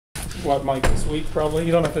what, Mike, this week probably?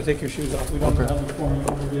 You don't have to take your shoes off. We don't have the flooring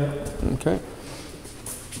over yet. Okay.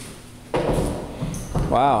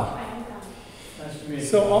 Wow.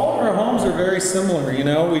 So all of our homes are very similar, you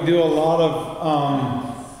know. We do a lot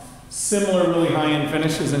of similar, really high-end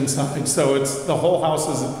finishes inside. So it's the whole house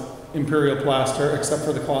is imperial plaster, except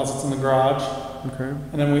for the closets in the garage. Okay.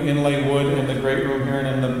 And then we inlay wood in the great room here and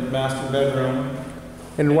in the master bedroom.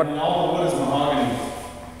 And what? And all the wood is mahogany.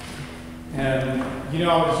 And you know,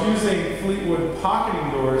 I was using Fleetwood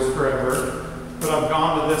pocketing doors forever, but I've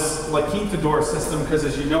gone to this Lakita door system because,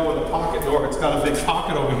 as you know, with a pocket door, it's got a big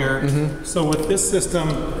pocket over here. So with this system,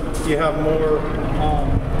 you have more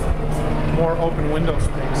open window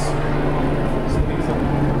space. So these are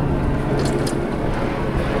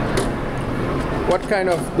What kind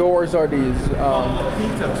of doors are these?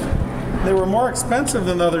 Lakita. They were more expensive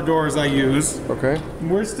than the other doors I use. Okay.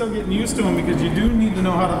 We're still getting used to them because you do need to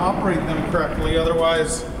know how to operate them correctly.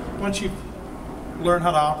 Otherwise, once you learn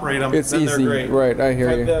how to operate them, It's then easy. they're great. Right, I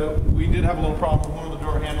hear you. We did have a little problem with one of the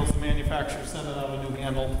door handles. The manufacturer sent it out a new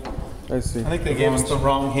handle. I see. I think they gave us the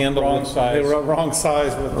wrong handle. Wrong size. They were wrong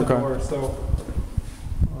size with the Okay. door. So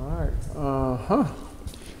All right.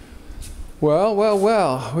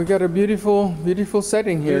 Well. We got a beautiful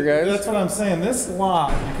setting here, guys. that's what I'm saying. This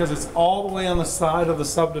lot, because it's all the way on the side of the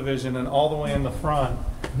subdivision and all the way in the front,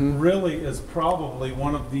 really is probably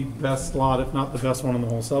one of the best lot, if not the best one in the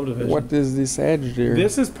whole subdivision. What is this edge here?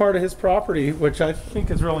 This is part of his property, which I think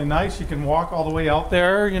is really nice. You can walk all the way out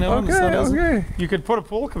there, you know. and the sun doesn't- Okay. You could put a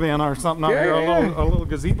pool cabana or something out Yeah, here, yeah. a little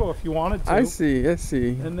gazebo if you wanted to. I see.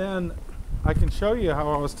 And then I can show you how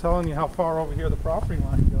I was telling you how far over here the property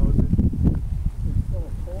line goes. It's still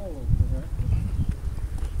a pole over there.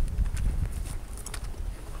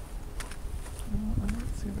 I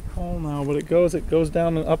don't see the pole now, but it goes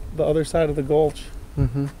down and up the other side of the gulch.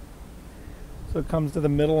 Mm-hmm. So it comes to the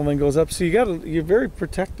middle and then goes up. So you're very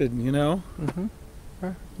protected, you know. Mm-hmm.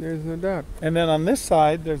 There's no doubt. And then on this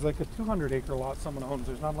side, there's like a 200-acre lot someone owns.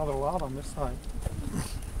 There's not another lot on this side.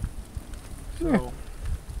 So. Yeah.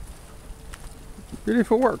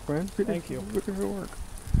 Beautiful work, man. Thank you. Beautiful work.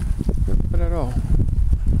 Not at all.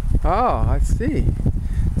 Oh, I see.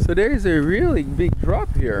 So there's a really big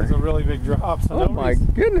drop here. It's a really big drop. So Oh my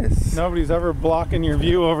goodness. Nobody's ever blocking your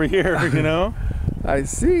view over here, you know? I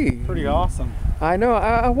see. Pretty awesome. I know.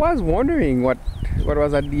 I was wondering what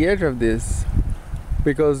was at the edge of this,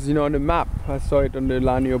 because you know on the map I saw it on the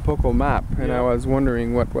Lanai map, and Yeah. I was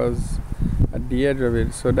wondering what was at the edge of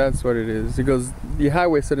it. So that's what it is. Because the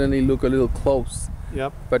highway suddenly look a little close,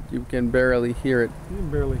 Yep. but you can barely hear it. You can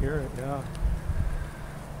barely hear it, yeah.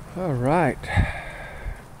 All right.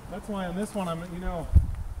 That's why on this one,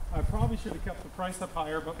 I probably should have kept the price up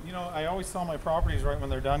higher, but you know, I always sell my properties right when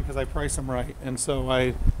they're done because I price them right. And so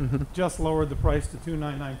I just lowered the price to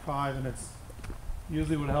 $2,995, and it's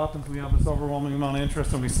usually what happens. We have this overwhelming amount of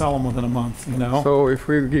interest and we sell them within a month, you know? So if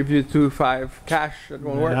we give you 2.5 cash, it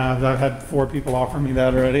won't work. Yeah, I've had 4 people offer me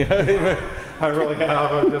that already. I really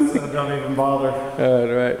have. I just said, don't even bother.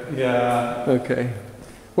 Right. Yeah. Okay.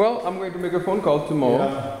 Well, I'm going to make a phone call tomorrow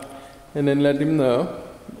Yeah. and then let him know,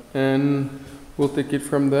 and we'll take it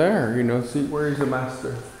from there. You know, see where is the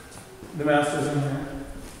master. The master's in there.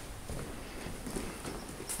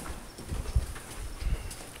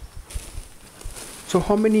 So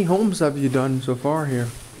how many homes have you done so far here?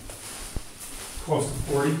 Close to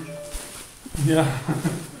 40. Yeah.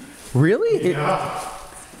 Really? Yeah. I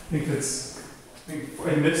think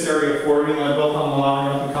in this area 40, and I built on Maui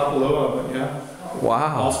up in Kapalua, but yeah. All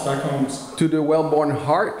Wow. spec homes. To the well-born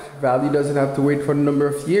heart, value doesn't have to wait for a number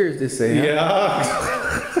of years, they say. Huh?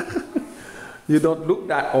 Yeah. You don't look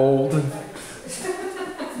that old.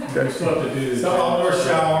 So outdoor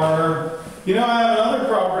shower. You know, I have another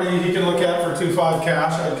property you can look at for 2.5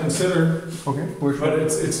 cash. I'd consider, Okay. Which but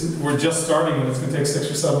one? we're just starting, and it's gonna take 6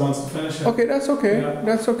 or 7 months to finish it. Okay, that's okay. Yeah.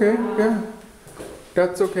 That's okay. Yeah.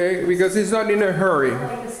 That's okay because he's not in a hurry.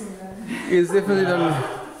 He's definitely not.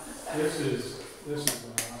 This is an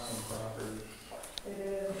awesome property.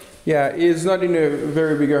 Yeah, he's not in a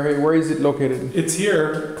very big hurry. Where is it located? It's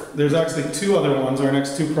here. There's actually 2 other ones. Our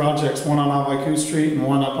next 2 projects, one on Awaiku Street and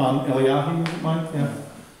one up on Eliahi, Mike. Yeah.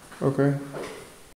 Okay.